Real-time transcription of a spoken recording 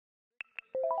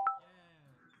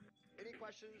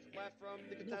questions left from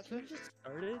the Can contestants? we just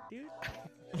start it, dude?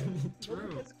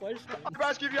 True. I'm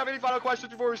asking if you have any final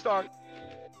questions before we start.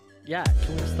 Yeah,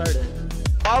 can we start it?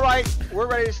 All right, we're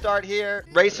ready to start here.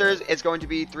 Racers, it's going to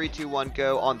be 3, 2, 1,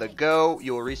 go. On the go,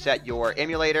 you will reset your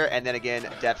emulator, and then again,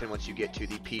 deafen once you get to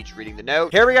the peach reading the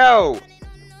note. Here we go.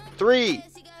 3,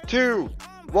 2,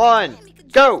 1,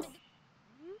 go.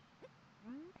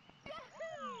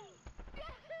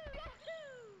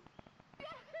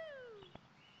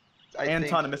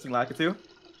 Anton missing Lakitu.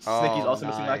 Snickyz also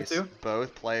missing Lakitu.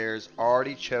 Both players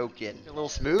already choking. A little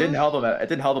smooth. It didn't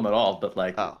help them at all, but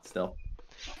like still.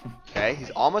 Okay, he's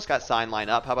almost got sign line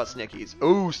up. How about Snickyz?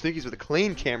 Ooh, Snickyz with a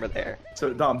clean camera there.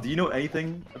 So Dom, do you know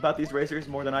anything about these racers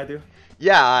more than I do?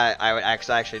 Yeah, I would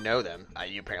actually know them.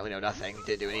 You apparently know nothing.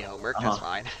 Didn't do any homework. That's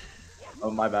fine. Oh,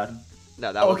 my bad.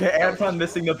 No, that was okay. Anton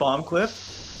missing the bomb clip.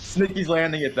 Snickyz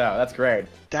landing it though. That's great.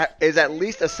 That is at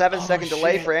least a 7-second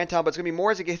delay for Anton, but it's gonna be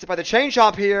more as he gets hit by the chain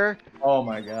chomp here. Oh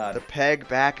my god. The peg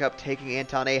backup taking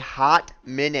Anton a hot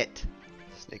minute.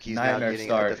 Snickyz now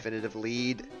getting a definitive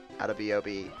lead out of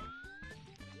BOB.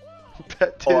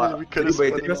 Bet we could have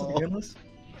split it all.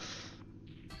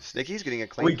 Snickyz getting a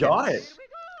clean. We got it.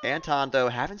 Anton though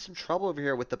having some trouble over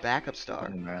here with the backup star.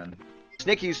 Oh man.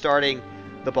 Snickyz starting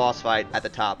the boss fight at the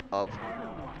top of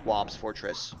Womp's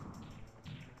Fortress.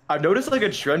 I've noticed like a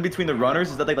trend between the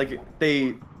runners is that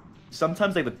they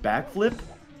sometimes like the backflip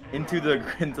into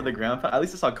the ground. At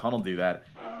least I saw Connell do that.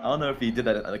 I don't know if he did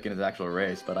that like in his actual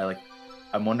race, but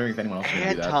I'm wondering if anyone else can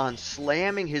do that. Anton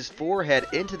slamming his forehead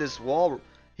into this wall.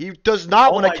 He does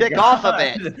not want to kick off of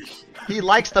it. He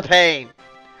likes the pain.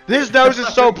 His nose is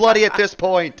so bloody at this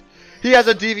point. He has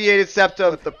a deviated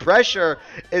septum. The pressure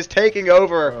is taking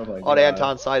over on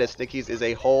Anton's side as Snickyz is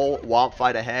a whole Womp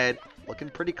fight ahead. Looking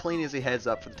pretty clean as he heads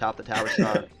up for the top of the tower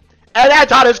star. And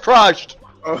Anton is crushed!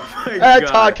 Oh my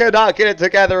Anton cannot get it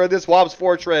together in this Womp's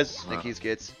Fortress. Snickyz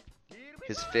gets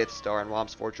his 5th star in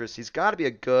Womp's Fortress. He's got to be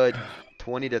a good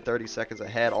 20 to 30 seconds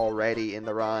ahead already in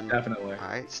the run. Definitely.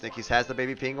 Alright, Snickyz has the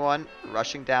baby penguin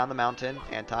rushing down the mountain.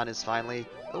 Anton is finally...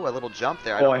 Ooh, a little jump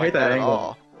there. I don't like that at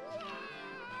all.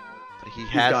 But he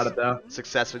has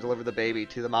successfully delivered the baby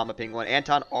to the mama penguin.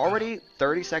 Anton already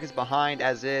 30 seconds behind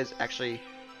as is. Actually...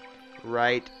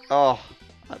 Right. Oh,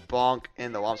 a bonk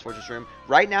in the Womp's Fortress room.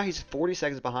 Right now, he's 40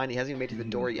 seconds behind. He hasn't even made it to the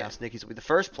door yet. Snickyz will be the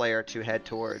first player to head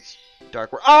towards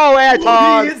Dark World. Oh,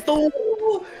 Anton!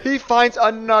 He finds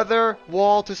another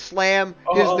wall to slam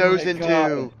his nose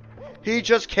into. He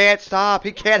just can't stop.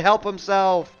 He can't help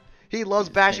himself. He loves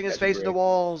bashing his face into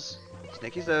walls.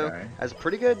 Snickyz, though, has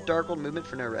pretty good Dark World movement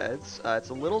for no reds. It's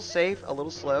a little safe, a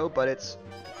little slow, but it's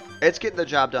getting the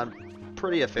job done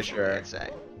pretty efficiently, I'd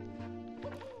say.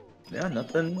 Yeah,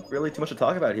 nothing really too much to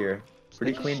talk about here.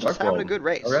 Pretty clean Dark World. Just having a good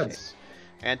race.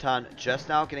 Anton just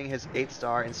now getting his 8th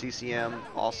star in CCM.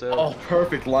 Also. Oh,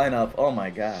 perfect lineup. Oh my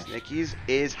gosh. Snickyz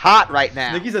is hot right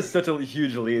now. Snickyz has such a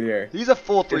huge lead here. He's a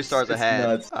full 3 stars ahead.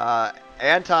 Nuts.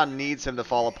 Anton needs him to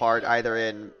fall apart either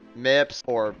in MIPS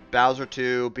or Bowser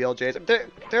 2,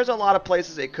 BLJs. There's a lot of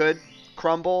places it could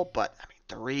crumble, but I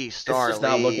mean 3-star lead. It's just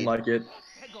not looking like it.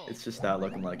 It's just not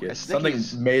looking like it. Something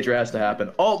major has to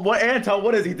happen. Oh, what Anton?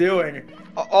 What is he doing?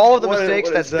 All of the mistakes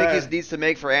that Snickyz needs to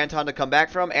make for Anton to come back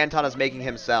from, Anton is making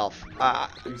himself.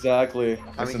 Exactly.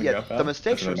 I mean, yeah, the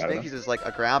mistakes from Snickyz is like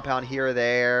a ground pound here or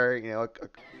there, you know,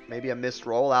 maybe a missed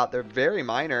rollout. They're very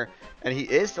minor, and he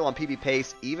is still on PB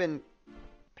pace even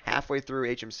halfway through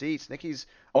HMC. Snickyz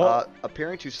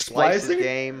appearing to slice his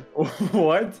game.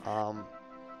 What?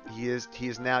 He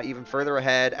is now even further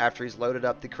ahead after he's loaded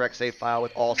up the correct save file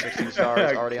with all 16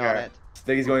 stars already on it.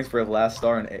 Snickyz going for his last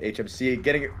star in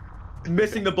HMC,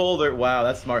 missing the boulder. Wow,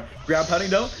 that's smart. Ground pounding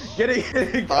though,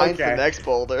 finds the next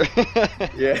boulder.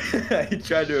 Yeah, he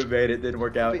tried to evade it, didn't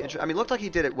work out. I mean, looked like he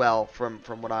did it well from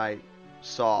what I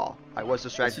saw. I was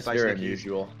distracted by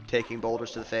Snickyz taking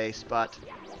boulders to the face, but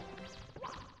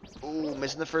ooh,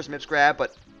 missing the first MIPS grab,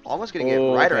 but almost getting it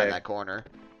right around that corner.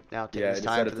 Now taking his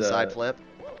time for the side flip.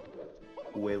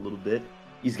 Wait a little bit.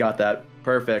 He's got that.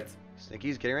 Perfect.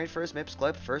 Snickyz getting ready for his MIPS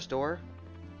clip. First door.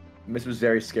 This was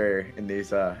very scary in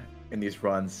these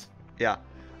runs. Yeah.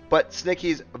 But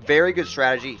Snickyz, very good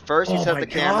strategy. First he set up the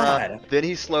camera, then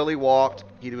he slowly walked.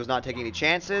 He was not taking any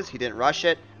chances. He didn't rush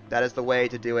it. That is the way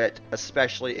to do it,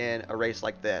 especially in a race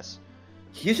like this.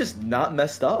 He's just not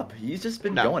messed up. He's just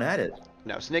been going at it.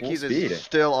 No, Snickyz is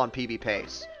still on PB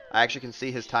pace. I actually can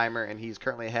see his timer, and he's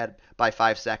currently ahead by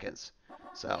 5 seconds.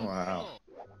 So, wow.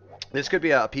 This could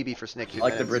be a PB for Snickyz. I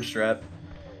like the bridge strap.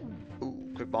 Ooh,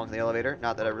 quick bonk in the elevator.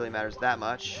 Not that it really matters that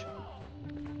much.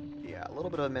 Yeah, a little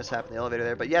bit of a mishap in the elevator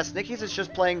there. But yeah, Snickyz is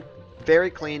just playing very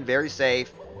clean, very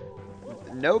safe.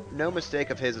 no mistake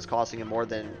of his is costing him more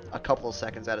than a couple of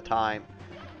seconds at a time.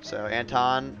 So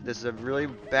Anton, this is a really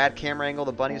bad camera angle.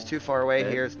 The bunny's too far away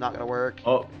here. It's not gonna work.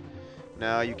 Oh.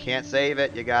 No, you can't save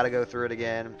it. You gotta go through it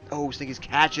again. Oh, Snickyz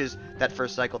catches that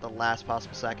first cycle at the last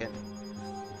possible second.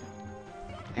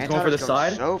 He's going for the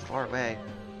side? So far away.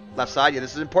 Left side. Yeah,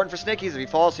 this is important for Snickyz. If he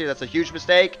falls here, that's a huge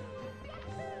mistake.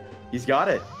 He's got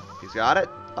it. He's got it.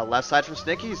 A left side from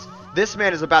Snickyz. This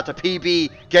man is about to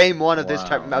PB game one of this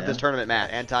tournament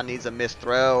match. Anton needs a missed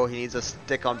throw. He needs a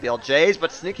stick on BLJs,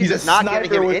 but Snickyz is not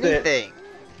giving him anything.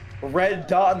 Red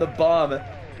dot on the bomb,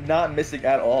 not missing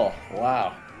at all.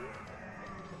 Wow.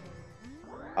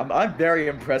 I'm very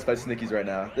impressed by Snickyz right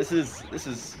now. This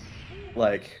is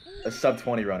like a sub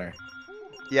 20 runner.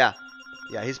 Yeah,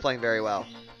 he's playing very well.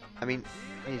 I mean,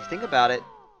 if you think about it,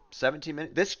 17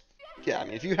 minutes. I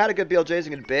mean, if you had a good BLJs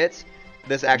and good bits,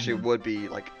 this actually would be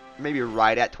like maybe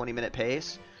right at 20-minute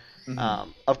pace.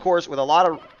 Of course, with a lot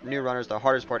of new runners, the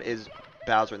hardest part is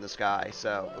Bowser in the sky.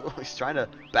 So he's trying to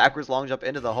backwards long jump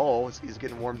into the hole. He's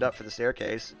getting warmed up for the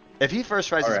staircase. If he first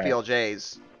tries his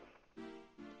BLJs,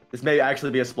 this may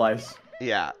actually be a splice.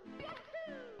 Yeah.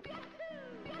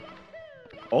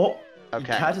 Oh.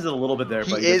 Okay. He catches it a little bit there,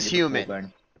 but he is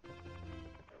human.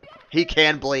 He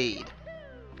can bleed.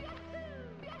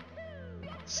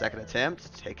 Second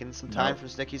attempt, taking some time from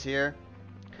Snickyz here.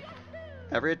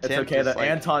 Every attempt. It's okay that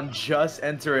Anton just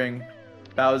entering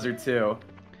Bowser 2.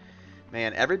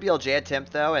 Man, every BLJ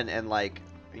attempt though, and like,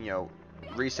 you know,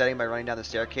 resetting by running down the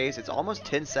staircase, it's almost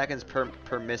 10 seconds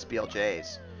per missed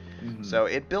BLJs. So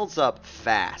it builds up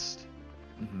fast.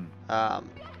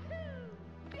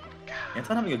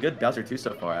 Anton having a good Bowser 2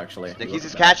 so far, actually. Snickyz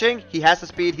is catching. He has the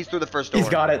speed. He's through the first door. He's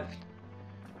got it.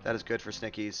 That is good for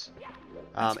Snickyz.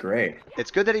 That's great.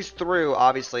 It's good that he's through.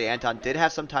 Obviously, Anton did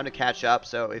have some time to catch up.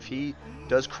 So if he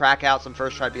does crack out some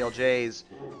first try BLJs,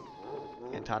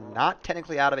 Anton not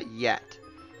technically out of it yet.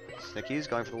 Snickyz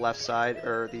going for the left side,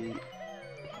 or the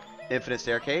infinite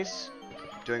staircase.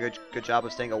 Doing a good job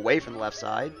of staying away from the left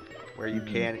side, where you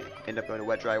can end up going to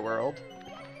wet dry world.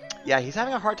 Yeah, he's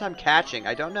having a hard time catching.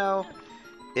 I don't know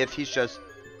if he's just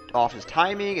off his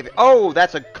timing. Oh,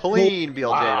 that's a clean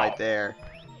BLJ right there.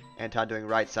 Anton doing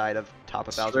right side of top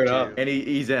of Bowser 2. And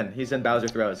he's in. He's in Bowser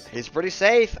throws. He's pretty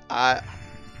safe.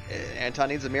 Anton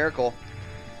needs a miracle.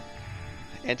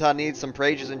 Anton needs some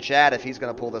prages in chat if he's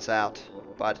going to pull this out.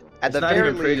 But at the very least... It's not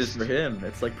even prages for him.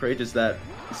 It's like prages that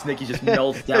Snickyz just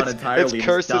melts down entirely. It's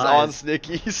curses on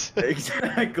Snickyz.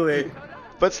 Exactly.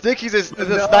 But Snickyz is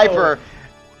a sniper.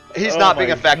 He's not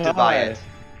being affected by it.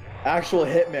 Actual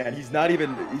hitman. He's not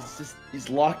even... He's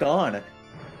locked on.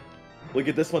 Look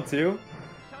at this one too.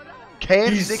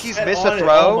 Can Snickyz miss a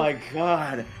throw? Oh my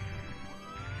god.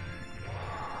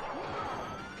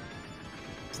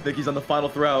 Snickyz on the final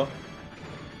throw.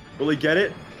 Will he get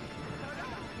it?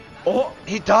 Oh,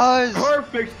 he does.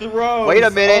 Perfect throw. Wait a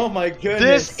minute. Oh my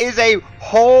goodness. This is a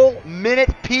whole minute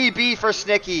PB for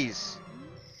Snickyz.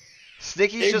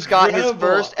 Snickyz just got his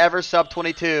first ever sub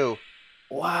 22.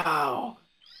 Wow.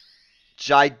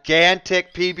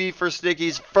 Gigantic PB for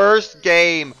Snickyz. First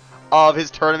game of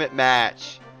his tournament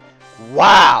match.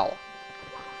 Wow.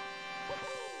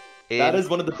 That is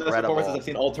one of the best performances I've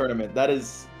seen all tournament. That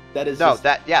is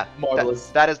marvelous.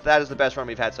 That is the best run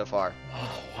we've had so far.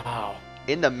 Oh, wow.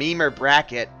 In the memer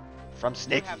bracket from Snickyz.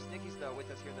 We have Snickyz though with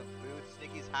us here in the booth.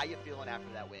 Snickyz, how you feeling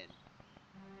after that win?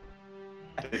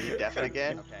 Is he deafened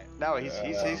again? Okay. No,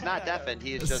 he's not deafened.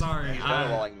 He is just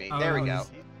stonewalling me. There we go.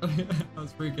 I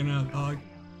was freaking out, dog.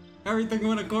 Everything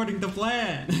went according to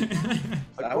plan.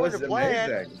 That was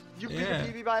amazing. You beat the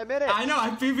PB by a minute. I know,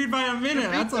 I PB'd by a minute.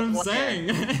 That's what I'm saying.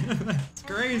 That's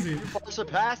crazy. You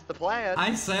surpassed the plan.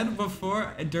 I said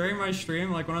before, during my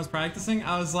stream, like when I was practicing,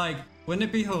 I was like, wouldn't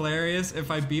it be hilarious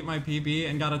if I beat my PB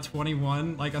and got a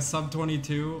 21, like a sub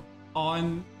 22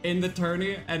 in the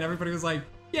tourney? And everybody was like,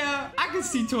 yeah, I can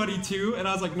see 22. And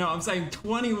I was like, no, I'm saying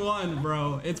 21,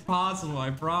 bro. It's possible, I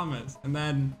promise. And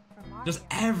then just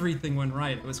everything went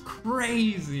right. It was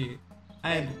crazy.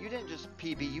 And you didn't just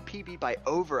PB, you PB by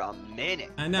over a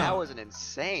minute. I know. That was an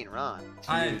insane run.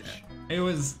 It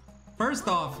was, first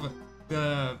off,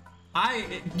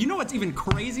 you know what's even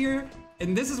crazier?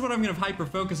 And this is what I'm gonna hyper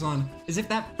focus on, is if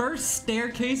that first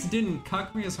staircase didn't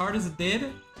cuck me as hard as it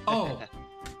did,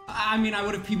 I mean, I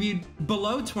would have PB'd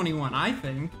below 21, I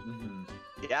think.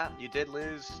 Yeah, you did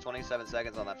lose 27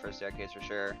 seconds on that first staircase for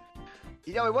sure.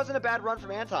 You know, it wasn't a bad run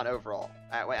from Anton overall.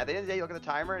 At the end of the day, you look at the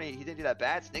timer, and he didn't do that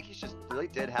bad. Snickyz just really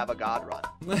did have a god run.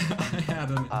 I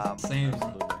had an insane.